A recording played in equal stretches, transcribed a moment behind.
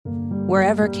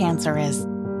Wherever cancer is,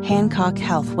 Hancock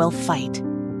Health will fight.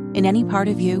 In any part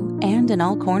of you and in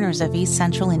all corners of East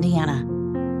Central Indiana.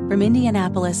 From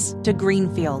Indianapolis to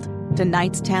Greenfield to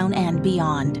Knightstown and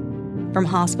beyond. From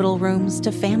hospital rooms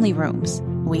to family rooms,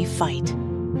 we fight.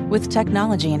 With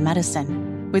technology and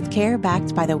medicine, with care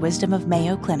backed by the wisdom of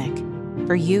Mayo Clinic.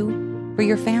 For you, for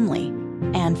your family,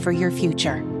 and for your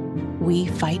future. We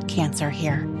fight cancer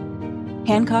here.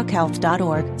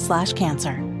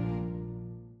 HancockHealth.org/cancer.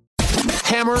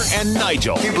 Hammer and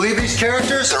Nigel. Can you believe these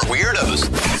characters are weirdos?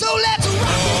 So let's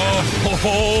rock!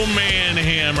 Oh, man,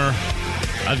 Hammer.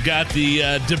 I've got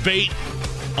the debate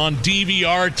on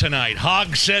DVR tonight.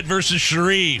 Hogsett versus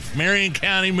Sharif. Marion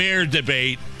County Mayor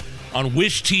debate on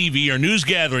Wish TV, our news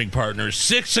gathering partners.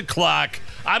 6 o'clock.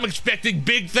 I'm expecting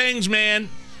big things, man.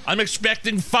 I'm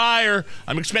expecting fire.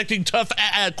 I'm expecting tough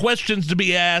questions to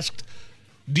be asked.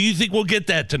 Do you think we'll get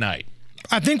that tonight?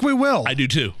 I think we will. I do,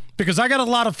 too. Because I got a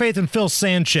lot of faith in Phil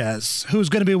Sanchez, who's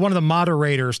going to be one of the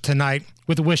moderators tonight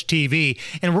with Wish TV.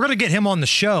 And we're going to get him on the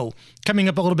show coming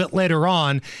up a little bit later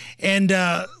on. And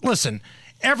listen,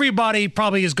 everybody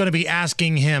probably is going to be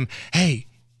asking him, hey,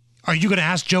 are you going to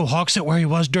ask Joe Hogsett where he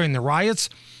was during the riots?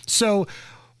 So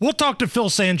we'll talk to Phil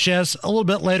Sanchez a little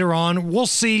bit later on. We'll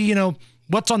see,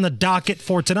 what's on the docket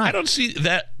for tonight. I don't see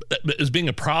that as being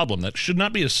a problem. That should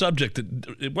not be a subject.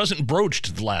 It wasn't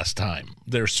broached the last time,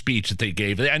 their speech that they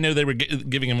gave. I know they were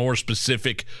giving a more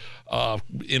specific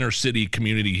inner city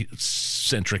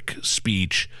community-centric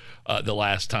speech the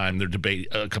last time, their debate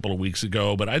a couple of weeks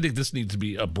ago. But I think this needs to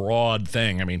be a broad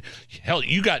thing. I mean, hell,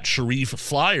 you got Sharif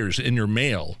flyers in your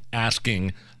mail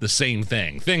asking the same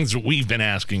things that we've been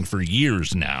asking for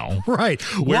years now. Right.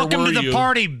 Welcome to the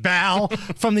party, Bal,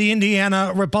 from the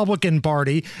Indiana Republican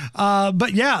Party.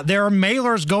 But yeah, there are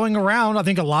mailers going around. I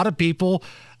think a lot of people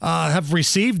have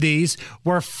received these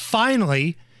where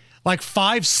finally, like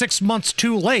 5-6 months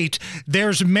too late,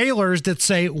 there's mailers that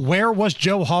say, where was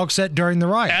Joe Hogsett during the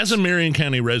riots? As a Marion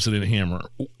County resident,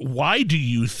 Hammer, why do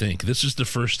you think this is the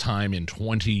first time in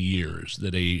 20 years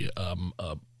that a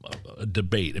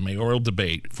debate, a mayoral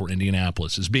debate for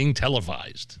Indianapolis is being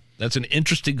televised? That's an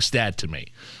interesting stat to me.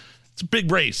 It's a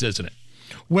big race, isn't it?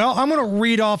 Well, I'm going to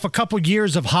read off a couple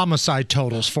years of homicide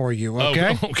totals for you,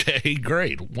 okay? Oh, okay,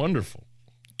 great. Wonderful.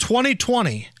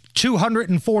 2020,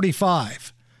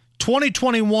 245.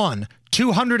 2021,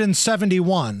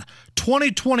 271.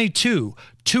 2022,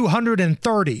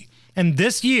 230. And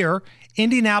this year,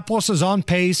 Indianapolis is on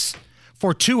pace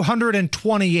for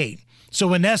 228.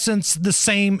 So in essence, the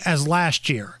same as last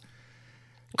year.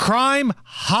 Crime,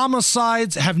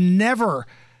 homicides have never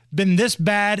been this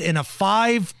bad in a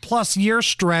 5+ year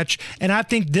stretch. And I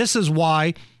think this is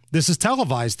why this is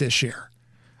televised this year.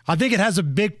 I think it has a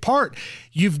big part.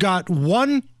 You've got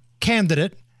one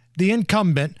candidate, the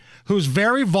incumbent, who's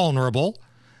very vulnerable,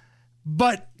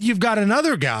 but you've got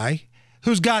another guy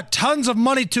who's got tons of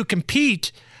money to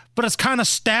compete, but has kind of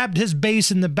stabbed his base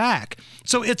in the back.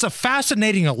 So it's a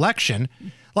fascinating election.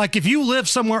 Like if you live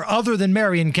somewhere other than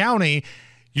Marion County,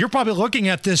 you're probably looking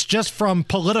at this just from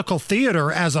political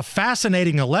theater as a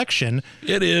fascinating election.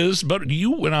 It is, but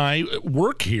you and I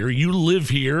work here. You live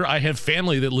here. I have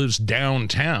family that lives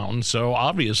downtown, so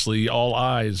obviously all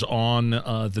eyes on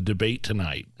the debate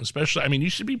tonight. Especially, I mean, you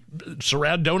should be,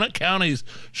 donut counties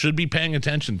should be paying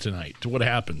attention tonight to what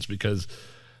happens because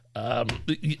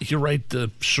you're right, the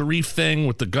Sharif thing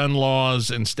with the gun laws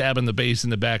and stabbing the base in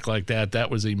the back like that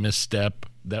was a misstep.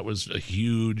 That was a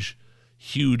huge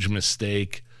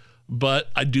mistake. But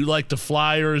I do like the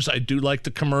flyers. I do like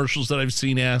the commercials that I've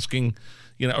seen asking,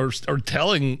 or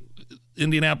telling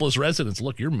Indianapolis residents,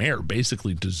 look, your mayor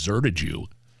basically deserted you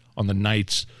on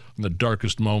the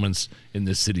darkest moments in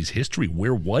this city's history.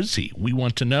 Where was he? We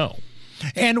want to know.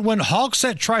 And when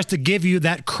Hogsett tries to give you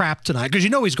that crap tonight, because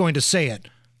he's going to say it,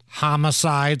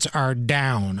 homicides are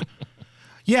down.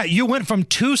 Yeah, you went from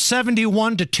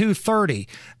 271 to 230.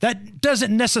 That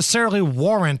doesn't necessarily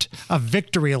warrant a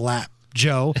victory lap,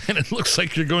 Joe. And it looks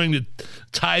like you're going to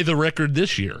tie the record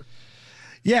this year.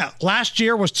 Yeah, last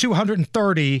year was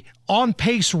 230, on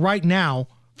pace right now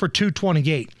for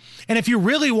 228. And if you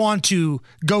really want to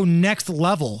go next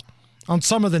level on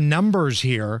some of the numbers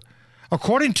here,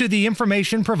 according to the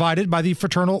information provided by the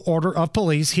Fraternal Order of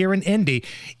Police here in Indy,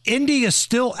 Indy is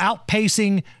still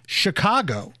outpacing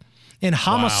Chicago in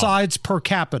homicides per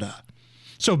capita.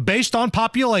 So based on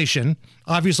population,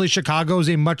 obviously Chicago is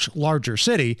a much larger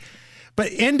city,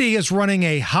 but Indy is running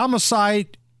a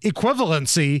homicide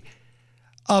equivalency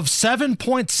of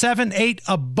 7.78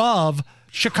 above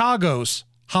Chicago's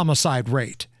homicide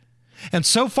rate. And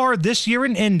so far this year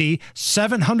in Indy,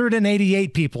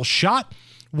 788 people shot,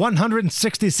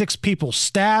 166 people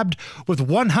stabbed, with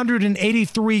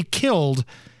 183 killed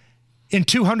in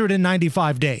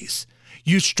 295 days.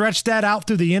 You stretch that out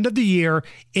through the end of the year,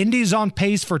 Indy's on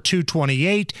pace for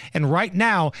 228, and right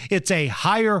now it's a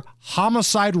higher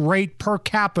homicide rate per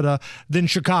capita than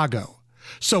Chicago.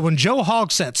 So when Joe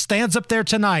Hogsett stands up there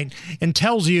tonight and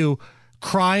tells you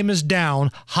crime is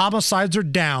down, homicides are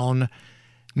down,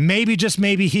 maybe, just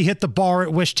maybe, he hit the bar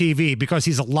at Wish TV because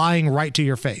he's lying right to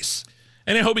your face.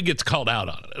 And I hope he gets called out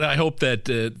on it. I hope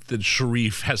that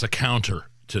Sharif has a counter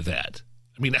to that.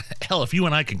 I mean, hell, if you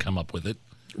and I can come up with it.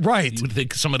 Right. You would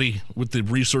think somebody with the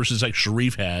resources like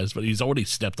Sharif has, but he's already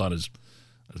stepped on his,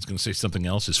 I was going to say something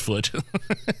else, his foot.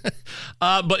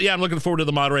 But yeah, I'm looking forward to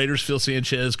the moderators, Phil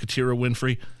Sanchez, Katira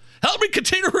Winfrey. Help me,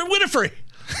 Katira Winfrey.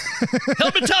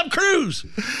 Help me, Tom Cruise.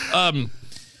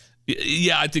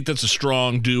 Yeah, I think that's a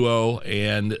strong duo,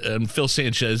 and Phil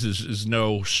Sanchez is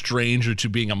no stranger to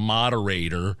being a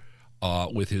moderator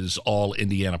with his All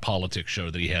Indiana Politics show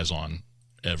that he has on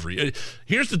every.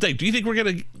 Here's the thing: do you think we're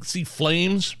going to see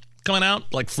flames coming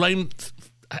out? Like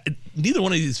neither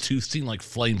one of these two seem like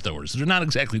flamethrowers. They're not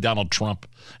exactly Donald Trump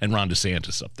and Ron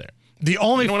DeSantis up there. The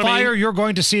only fire you're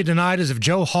going to see tonight is if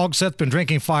Joe Hogsett's been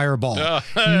drinking Fireball.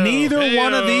 Neither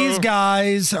one of these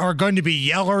guys are going to be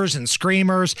yellers and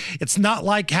screamers. It's not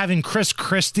like having Chris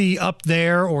Christie up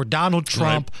there or Donald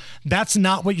Trump. Right. That's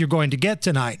not what you're going to get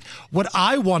tonight. What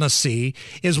I want to see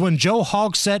is when Joe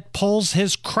Hogsett pulls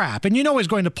his crap, and you know he's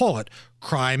going to pull it.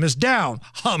 Crime is down.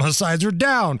 Homicides are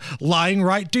down. Lying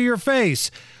right to your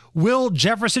face. Will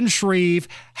Jefferson Shreve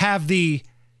have the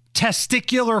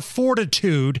testicular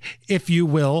fortitude, if you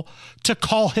will, to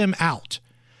call him out?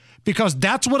 Because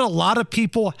that's what a lot of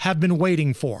people have been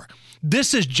waiting for.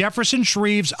 This is Jefferson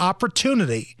Shreve's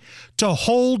opportunity to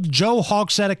hold Joe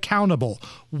Hogsett accountable.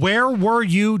 Where were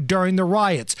you during the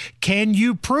riots? Can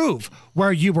you prove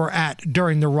where you were at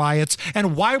during the riots?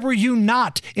 And why were you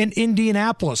not in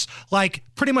Indianapolis like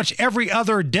pretty much every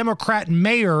other Democrat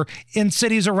mayor in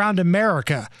cities around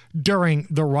America during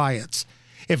the riots?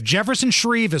 If Jefferson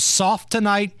Shreve is soft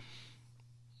tonight,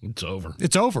 it's over.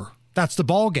 It's over. That's the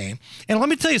ball game. And let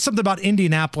me tell you something about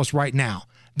Indianapolis right now.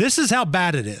 This is how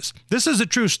bad it is. This is a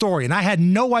true story, and I had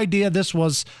no idea this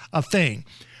was a thing.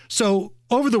 So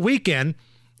over the weekend,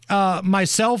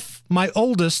 myself, my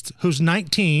oldest, who's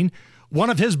 19, one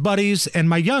of his buddies, and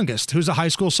my youngest, who's a high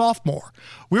school sophomore,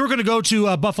 we were going to go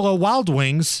to Buffalo Wild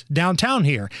Wings downtown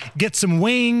here, get some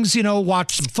wings,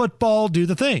 watch some football, do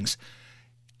the things.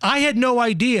 I had no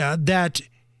idea that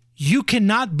you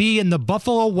cannot be in the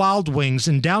Buffalo Wild Wings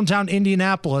in downtown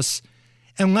Indianapolis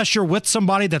unless you're with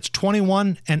somebody that's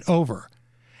 21 and over.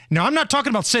 Now, I'm not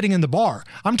talking about sitting in the bar.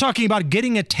 I'm talking about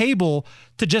getting a table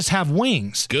to just have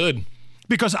wings. Good.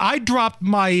 Because I dropped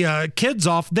my kids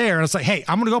off there, and it's like, hey,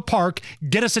 I'm going to go park,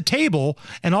 get us a table,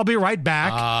 and I'll be right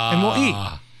back, and we'll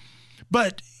eat.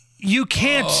 But you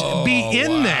can't be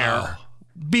in there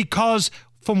because,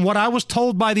 from what I was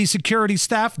told by the security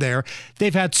staff there,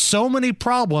 they've had so many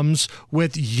problems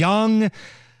with young,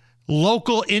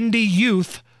 local Indy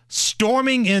youth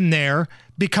storming in there,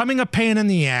 becoming a pain in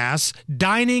the ass,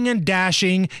 dining and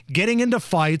dashing, getting into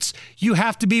fights. You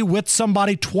have to be with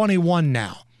somebody 21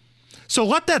 now. So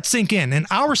let that sink in. In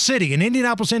our city, in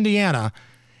Indianapolis, Indiana,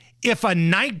 if a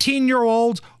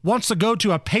 19-year-old wants to go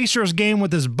to a Pacers game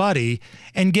with his buddy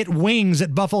and get wings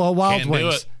at Buffalo Wild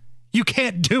Wings, you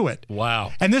can't do it.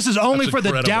 Wow. And this is only That's for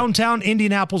incredible. The downtown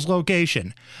Indianapolis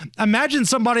location. Imagine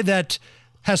somebody that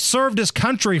has served his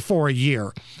country for a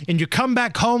year, and you come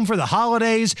back home for the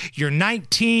holidays, you're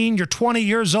 19, you're 20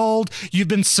 years old, you've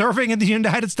been serving in the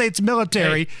United States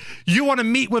military, you want to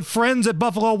meet with friends at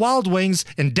Buffalo Wild Wings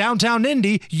in downtown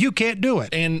Indy, you can't do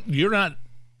it. And you're not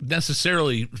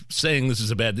necessarily saying this is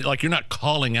a bad deal. Like, you're not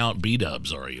calling out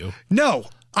B-dubs, are you? No.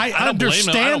 I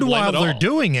understand why they're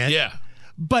doing it. Yeah.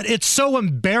 But it's so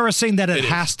embarrassing that it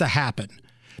has to happen.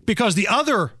 Because the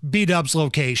other B-Dubs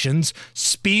locations,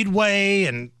 Speedway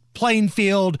and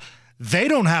Plainfield, they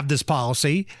don't have this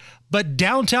policy, but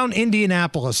downtown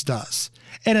Indianapolis does.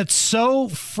 And it's so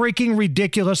freaking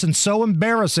ridiculous and so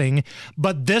embarrassing,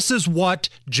 but this is what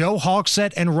Joe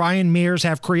Hogsett and Ryan Mears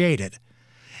have created.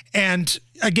 And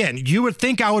again, you would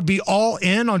think I would be all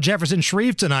in on Jefferson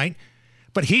Shreve tonight,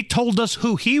 but he told us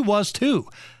who he was too.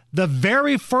 The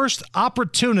very first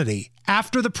opportunity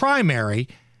after the primary,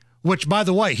 which, by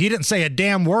the way, he didn't say a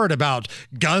damn word about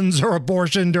guns or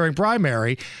abortion during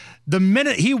primary. The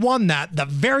minute he won that, the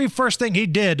very first thing he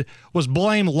did was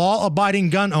blame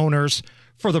law-abiding gun owners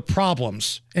for the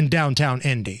problems in downtown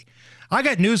Indy. I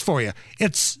got news for you.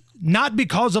 It's not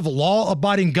because of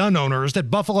law-abiding gun owners that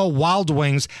Buffalo Wild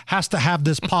Wings has to have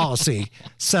this policy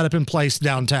set up in place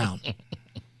downtown.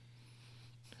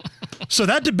 So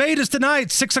that debate is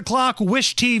tonight, 6 o'clock,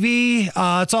 Wish TV.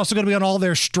 It's also going to be on all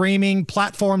their streaming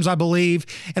platforms, I believe.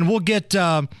 And we'll get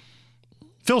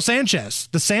Phil Sanchez,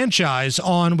 the Sanchez,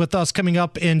 on with us coming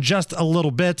up in just a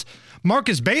little bit.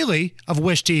 Marcus Bailey of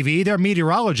Wish TV, their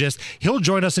meteorologist, he'll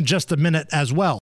join us in just a minute as well.